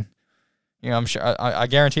speed. I'm sure I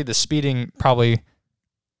guarantee the speeding probably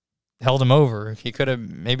held him over. He could have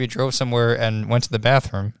maybe drove somewhere and went to the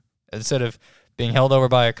bathroom instead of being held over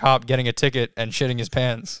by a cop, getting a ticket, and shitting his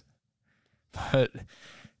pants. But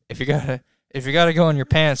if you gotta go in your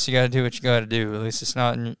pants, you gotta do what you gotta do. At least it's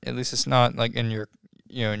not like in your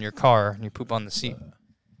in your car and you poop on the seat.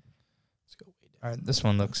 Let's go way down. All right, this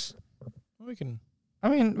one looks. We can. I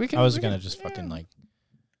was gonna just fucking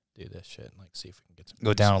do this shit and see if we can get some.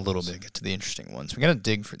 Go down a little bit, get to the interesting ones. We gotta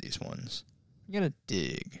dig for these ones. We gotta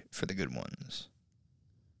dig for the good ones.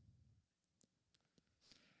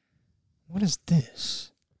 What is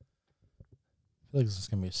this? I feel like this is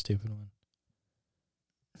gonna be a stupid one.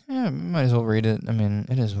 Yeah, might as well read it.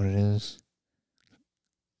 It is what it is.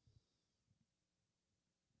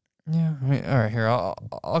 Yeah, all right. Here,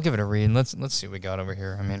 I'll give it a read. Let's see what we got over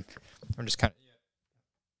here. We're just kind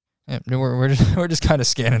of we're just kind of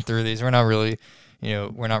scanning through these. We're not really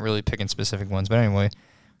picking specific ones. But anyway,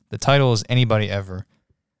 the title is Anybody Ever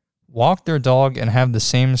Walked Their Dog and Have the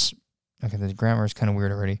Same. Okay, the grammar is kind of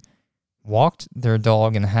weird already. Walked their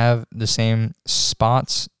dog and have the same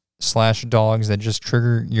spots/dogs that just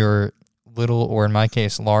trigger your little, or in my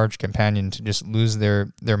case, large companion to just lose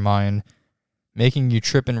their mind, making you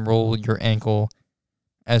trip and roll your ankle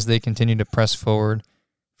as they continue to press forward,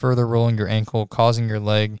 further rolling your ankle, causing your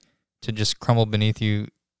leg to just crumble beneath you,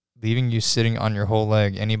 leaving you sitting on your whole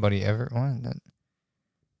leg. Anybody ever? What?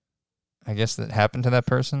 I guess that happened to that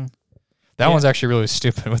person? That one's actually really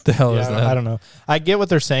stupid. What the hell is that? I don't know. I get what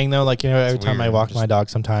they're saying, though. Every time I walk my dog,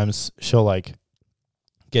 sometimes she'll,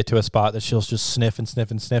 get to a spot that she'll just sniff and sniff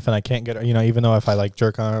and sniff, and I can't get her, even though if I,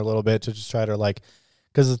 jerk on her a little bit to just try to,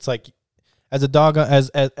 because it's as a dog, as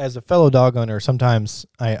a fellow dog owner, sometimes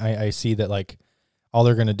I see that all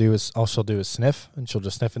they're gonna do is all she'll do is sniff, and she'll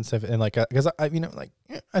just sniff and sniff, and like because I you know like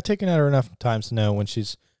I've taken her enough times to know when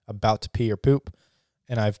she's about to pee or poop,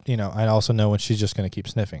 and I also know when she's just gonna keep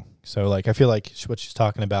sniffing. So like I feel like what she's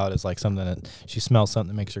talking about is like something that she smells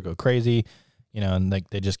something that makes her go crazy, and like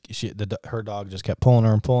her dog just kept pulling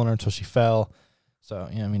her until she fell. So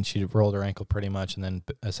I mean she rolled her ankle pretty much, and then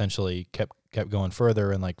essentially kept going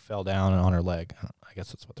further and like fell down on her leg. I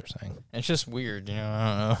guess that's what they're saying. It's just weird, I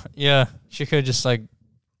don't know. Yeah, she could just like,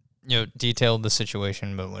 detailed the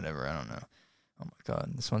situation, but whatever. I don't know. Oh my God,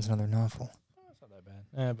 this one's another novel. It's not that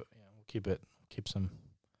bad. But we'll keep some.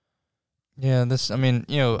 Yeah,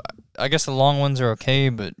 I guess the long ones are okay,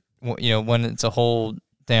 but when it's a whole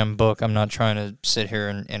damn book, I'm not trying to sit here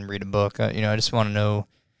and read a book. I just want to know.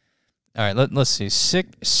 All right, let's see. Sick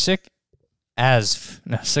as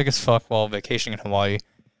fuck while vacationing in Hawaii.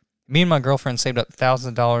 Me and my girlfriend saved up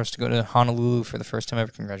 $1,000 to go to Honolulu for the first time ever.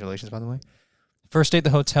 Congratulations, by the way. First day at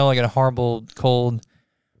the hotel, I got a horrible cold.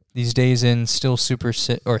 These days in, still super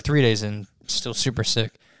sick, or 3 days in, still super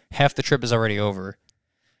sick. Half the trip is already over.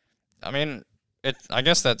 I mean, I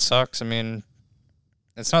guess that sucks. I mean,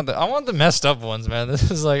 it's not that I want the messed up ones, man. This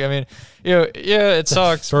is like, it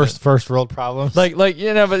sucks. First world problems. But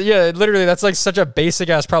literally that's like such a basic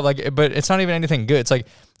ass problem. Like, but it's not even anything good. It's like,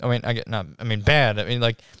 bad. It's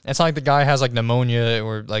not like the guy has like pneumonia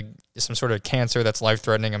or like some sort of cancer that's life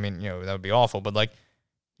threatening. That would be awful. But like,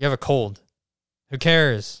 you have a cold. Who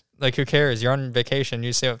cares? Like, who cares? You're on vacation.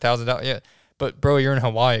 You save $1,000. Yeah. But bro, you're in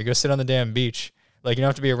Hawaii. Go sit on the damn beach. Like, you don't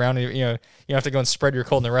have to be around, you don't have to go and spread your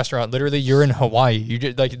cold in the restaurant. Literally, you're in Hawaii.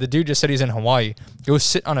 The dude just said he's in Hawaii. Go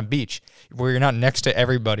sit on a beach where you're not next to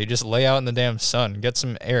everybody. Just lay out in the damn sun. Get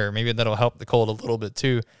some air. Maybe that'll help the cold a little bit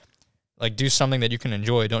too. Like, do something that you can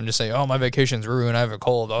enjoy. Don't just say, oh, my vacation's ruined. I have a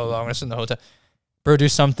cold. Oh, I'm going to sit in the hotel. Bro, do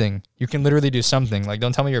something. You can literally do something. Like,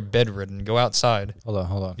 don't tell me you're bedridden. Go outside. Hold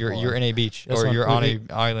on. You're in a beach, or you're on an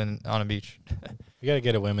island on a beach. You got to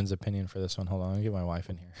get a women's opinion for this one. Hold on. I'll get my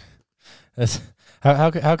wife in here.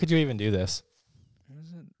 How could you even do this?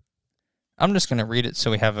 I'm just going to read it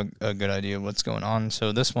so we have a good idea of what's going on.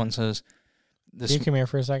 So this one says... Can you come here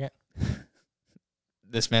for a second?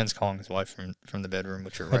 This man's calling his wife from the bedroom,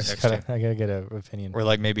 which are right next to. I got to get an opinion. We're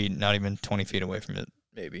like maybe not even 20 feet away from it,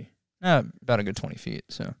 maybe. About a good 20 feet,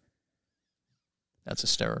 so... That's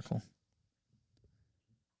hysterical.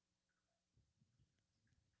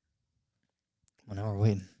 Well, now we're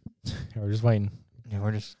waiting. We're just waiting. Yeah,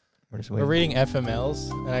 we're just waiting. We're reading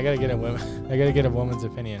FMLs, and I gotta get a woman's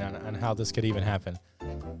opinion on how this could even happen.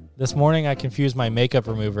 This morning, I confused my makeup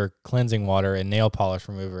remover, cleansing water, and nail polish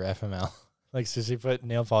remover, FML. Like, so she put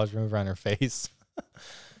nail polish remover on her face.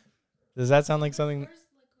 Does that sound like something?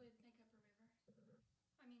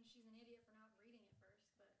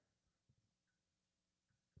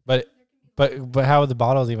 But how would the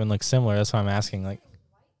bottles even look similar? That's why I'm asking. Like,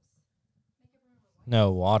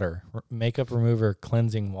 no, water. Makeup remover,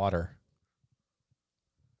 cleansing water.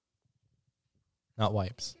 Not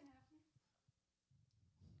wipes.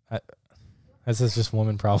 This is just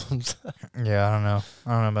woman problems. Yeah, I don't know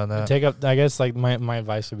about that. I guess like my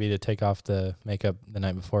advice would be to take off the makeup the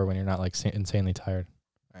night before when you're not like insanely tired.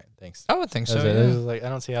 All right, thanks. I would think so. Like I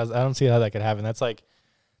don't see how that could happen. That's like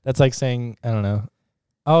saying, I don't know.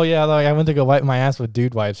 Oh yeah, like I went to go wipe my ass with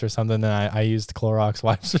dude wipes or something. Then I used Clorox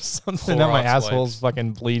wipes or something. Now my asshole's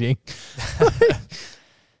fucking bleeding.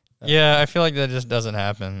 Yeah, I feel like that just doesn't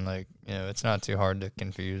happen. Like, it's not too hard to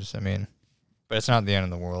confuse. But it's not the end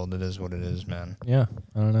of the world. It is what it is, man. Yeah,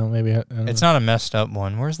 I don't know. Maybe it's not a messed up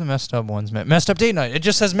one. Where's the messed up ones, man? Messed up date night. It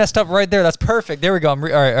just says messed up right there. That's perfect. There we go. All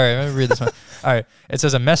right. Let me read this one. All right. It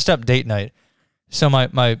says a messed up date night. So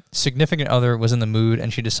my significant other was in the mood,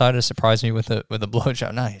 and she decided to surprise me with a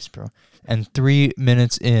blowjob. Nice, bro. And 3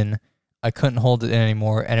 minutes in, I couldn't hold it in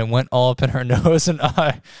anymore, and it went all up in her nose and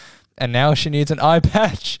eye. And now she needs an eye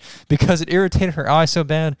patch because it irritated her eye so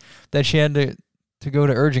bad that she had to go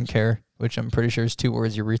to urgent care, which I'm pretty sure is 2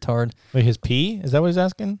 words, you retard. Wait, his pee? Is that what he's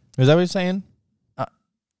asking? Is that what he's saying?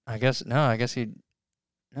 I guess he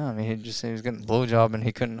just said he was getting a blowjob and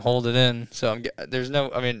he couldn't hold it in. So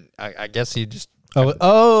I guess he just... getting a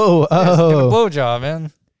blowjob,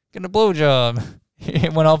 man. Getting a blowjob.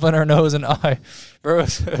 It went up in her nose and eye. Bro,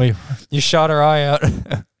 wait. You shot her eye out.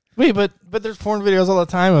 Wait, but there's porn videos all the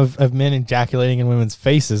time of men ejaculating in women's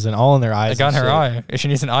faces and all in their eyes. It got in her eye. She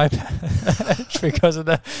needs an eye patch because of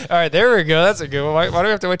that. All right, there we go. That's a good one. Why do we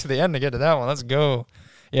have to wait to the end to get to that one? Let's go.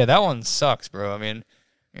 Yeah, that one sucks, bro.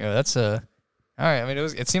 That's a... All right. I mean,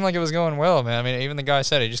 it seemed like it was going well, man. I mean, even the guy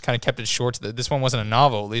said he just kind of kept it short. This one wasn't a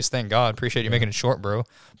novel, at least. Thank God. Appreciate you making it short, bro.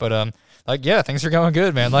 But like, yeah, things are going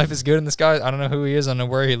good, man. Life is good in this guy. I don't know who he is. I don't know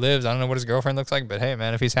where he lives. I don't know what his girlfriend looks like. But hey,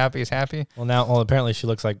 man, if he's happy, he's happy. Well, apparently she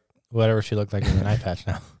looks like whatever she looked like in an eye patch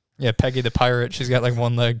now. Yeah, Peggy the pirate. She's got like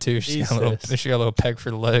one leg too. She got a little peg for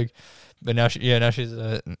the leg. But now she's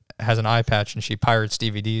has an eye patch and she pirates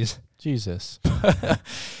DVDs. Jesus.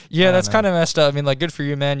 Yeah, that's kind of messed up. I mean, like, good for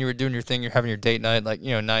you, man. You were doing your thing. You're having your date night. Like,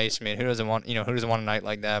 nice. I mean, who doesn't want a night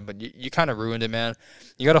like that? But you kind of ruined it, man.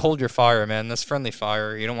 You got to hold your fire, man. That's friendly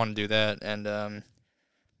fire. You don't want to do that. And,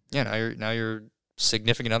 now your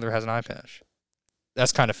significant other has an eye patch.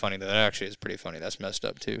 That's kind of funny, though. That actually is pretty funny. That's messed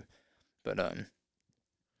up, too. But,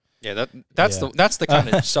 yeah, that's the kind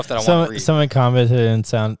of stuff that I want to read. Someone commented and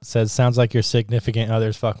says, sounds like your significant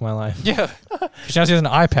other's fuck my life. Yeah. She now she has an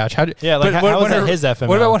eye patch. How was that his FML?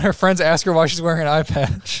 What about when her friends ask her why she's wearing an eye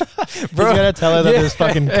patch? Bro, you gotta tell her that there's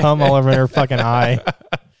fucking cum all over her fucking eye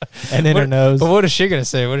and in her nose. But what is she gonna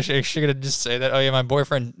say? Is she gonna just say that? Oh yeah, my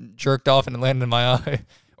boyfriend jerked off and it landed in my eye,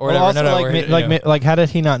 or whatever. Also, like how did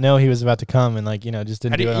he not know he was about to come and just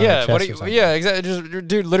didn't do it on his chest? Yeah, exactly. Just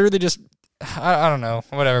dude, literally just. I don't know,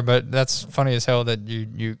 whatever, but that's funny as hell that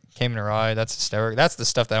you came in her eye. That's hysterical. That's the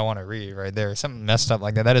stuff that I want to read right there. Something messed up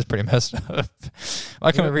like that. That is pretty messed up.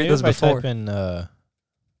 Why can't we read this before? Type in,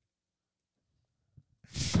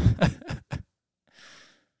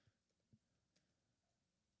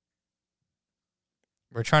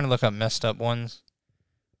 We're trying to look up messed up ones,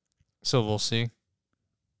 so we'll see.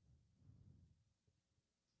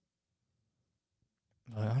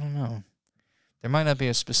 But I don't know. There might not be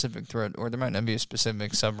a specific thread, or there might not be a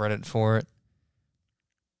specific subreddit for it.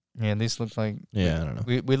 Yeah, these look like... Yeah, I don't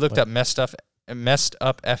know. We looked up messed up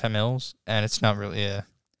FMLs, and it's not really...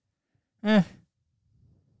 No,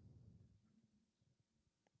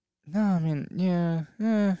 I mean, yeah.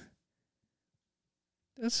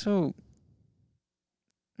 That's so...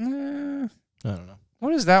 I don't know.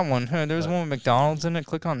 What is that one? There's one with McDonald's in it.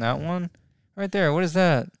 Click on that one. Right there. What is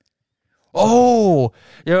that? Oh,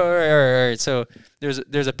 yeah. All right. So there's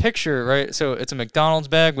a picture, right? So it's a McDonald's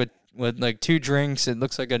bag with like 2 drinks. It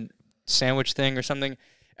looks like a sandwich thing or something.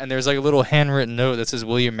 And there's like a little handwritten note that says,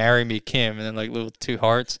 "Will you marry me, Kim?" And then like little 2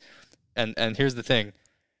 hearts. And here's the thing.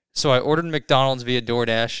 So I ordered McDonald's via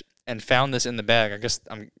DoorDash and found this in the bag. I guess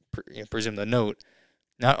I'm presume the note.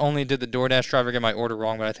 Not only did the DoorDash driver get my order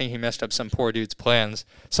wrong, but I think he messed up some poor dude's plans.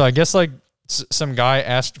 So I guess like some guy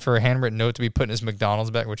asked for a handwritten note to be put in his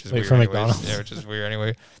McDonald's bag, which is weird. From McDonald's. Yeah, which is weird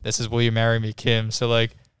anyway. This is, "Will you marry me, Kim?" So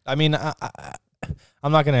like, I mean,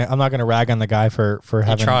 I'm not gonna rag on the guy for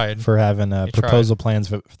having proposal plans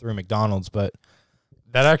through McDonald's, but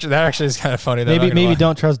that actually is kind of funny. Maybe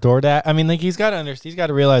don't trust DoorDash. I mean, like he's got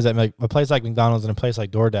to realize that like a place like McDonald's and a place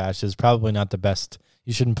like DoorDash is probably not the best.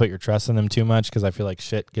 You shouldn't put your trust in them too much because I feel like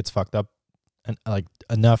shit gets fucked up and like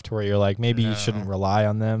enough to where you're like maybe you shouldn't rely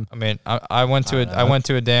on them. I mean, I went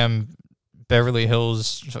to a damn Beverly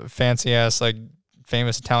Hills fancy ass like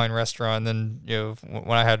famous Italian restaurant, and then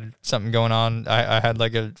when I had something going on, I had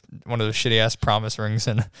like one of those shitty ass promise rings,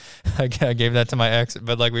 and I gave that to my ex.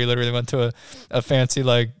 But like we literally went to a fancy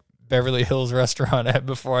like Beverly Hills restaurant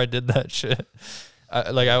before I did that shit.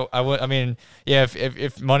 I mean, yeah,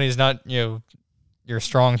 if money's not your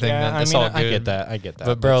strong thing, then it's all good. I get that.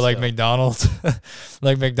 But bro, like McDonald's,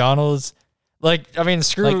 like I mean,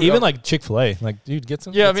 screw even like Chick-fil-A, like dude, get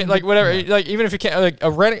some. Yeah, I mean, like whatever, like even if you can't, like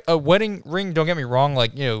a wedding ring. Don't get me wrong,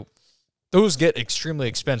 like those get extremely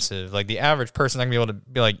expensive. Like the average person's not gonna be able to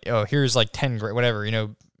be like, oh, here's like 10 grand, whatever.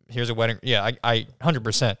 Here's a wedding. Yeah, I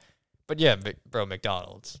 100%. But yeah, bro,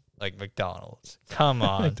 McDonald's. Like McDonald's, come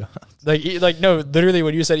on, McDonald's. like no, literally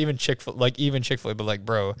what you said, even Chick-fil-A, but like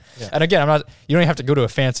bro, yeah. And again, you don't even have to go to a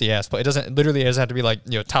fancy ass place. It doesn't have to be like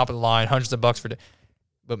top of the line, hundreds of bucks for,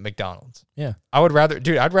 but McDonald's. Yeah, I'd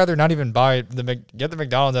rather not even get the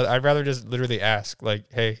McDonald's. I'd rather just literally ask like,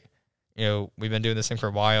 hey, we've been doing this thing for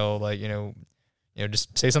a while, like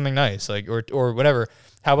just say something nice, like or whatever.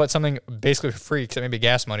 How about something basically for free, except maybe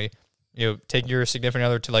gas money. Take your significant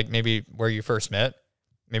other to like maybe where you first met.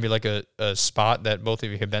 Maybe like a spot that both of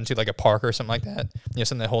you have been to, like a park or something like that.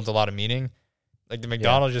 Something that holds a lot of meaning. Like the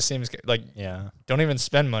McDonald's just seems like, don't even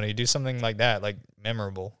spend money. Do something like that, like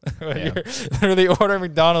memorable. You're literally ordering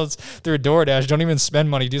McDonald's through DoorDash. Don't even spend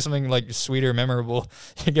money. Do something like sweeter, memorable.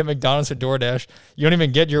 You get McDonald's through DoorDash. You don't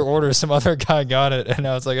even get your order. Some other guy got it, and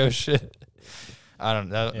now it's like, oh shit. I don't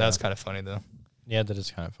know. That's kind of funny though. Yeah, that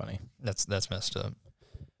is kind of funny. That's messed up.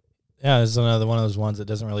 Yeah, this is another one of those ones that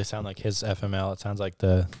doesn't really sound like his FML. It sounds like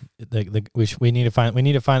we need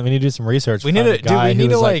to do some research. We need to, dude, we need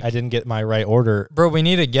to I didn't get my right order. Bro, we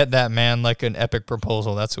need to get that man like an epic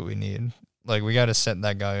proposal. That's what we need. Like, we got to set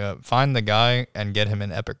that guy up. Find the guy and get him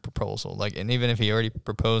an epic proposal. Like, and even if he already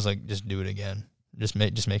proposed, like, just do it again. Just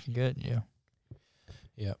make it good. Yeah.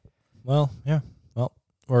 Yeah. Well, yeah. Well,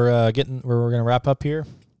 we're gonna wrap up here,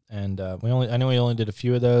 and I know we only did a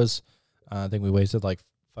few of those. I think we wasted like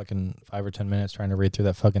fucking 5 or 10 minutes trying to read through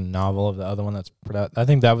that fucking novel of the other one that's put out. I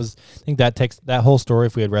think that whole story,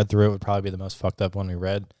 if we had read through it, would probably be the most fucked up one we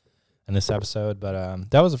read in this episode. But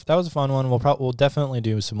that was a fun one. We'll definitely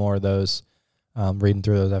do some more of those. Reading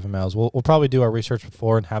through those FMLs. We'll probably do our research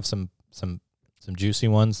before and have some juicy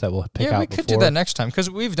ones that we'll pick out. Yeah, we could do that next time because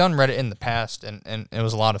we've done Reddit in the past and it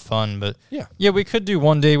was a lot of fun. But yeah, we could do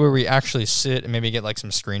one day where we actually sit and maybe get like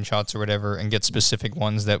some screenshots or whatever and get specific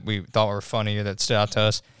ones that we thought were funny or that stood out to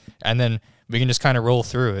us, and then we can just kind of roll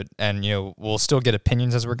through it. And we'll still get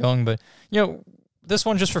opinions as we're going, but this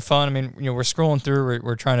one's just for fun. I mean, we're scrolling through,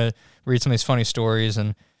 we're trying to read some of these funny stories,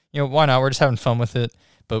 and why not? We're just having fun with it.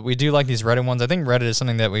 But we do like these Reddit ones. I think Reddit is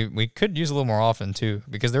something that we could use a little more often, too,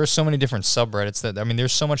 because there are so many different subreddits that, I mean,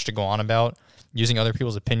 there's so much to go on about using other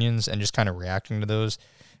people's opinions and just kind of reacting to those.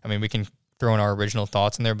 I mean, we can throw in our original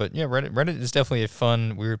thoughts in there, but yeah, Reddit is definitely a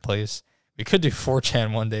fun, weird place. We could do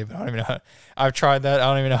 4chan one day, but I don't even know I've tried that. I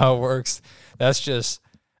don't even know how it works. That's just,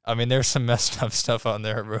 I mean, there's some messed up stuff on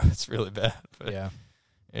there, bro. It's really bad. But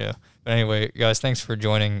yeah. But anyway, guys, thanks for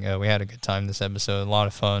joining. We had a good time this episode. A lot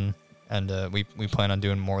of fun. And we plan on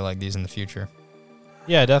doing more like these in the future.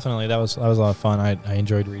 Yeah, definitely. That was a lot of fun. I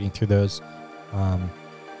enjoyed reading through those. And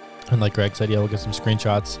like Greg said, we'll get some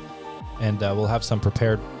screenshots, and we'll have some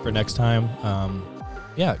prepared for next time.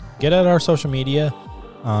 Get at our social media.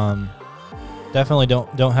 Definitely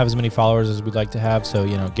don't have as many followers as we'd like to have. So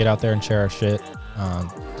get out there and share our shit.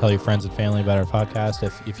 Tell your friends and family about our podcast.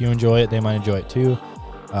 If you enjoy it, they might enjoy it too.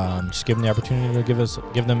 Just give them the opportunity to give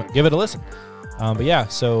it a listen.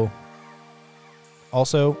 So.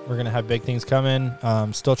 Also, we're going to have big things coming.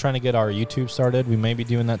 Still trying to get our YouTube started. We may be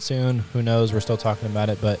doing that soon. Who knows? We're still talking about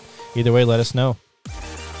it. But either way, let us know.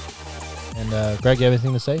 And Greg, you have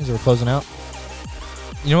anything to say as we're closing out?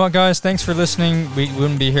 You know what, guys? Thanks for listening. We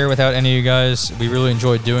wouldn't be here without any of you guys. We really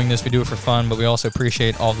enjoyed doing this. We do it for fun, but we also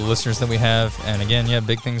appreciate all the listeners that we have. And again,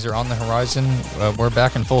 big things are on the horizon. We're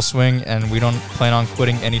back in full swing, and we don't plan on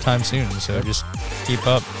quitting anytime soon. So just keep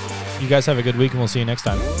up. You guys have a good week, and we'll see you next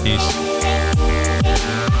time. Peace.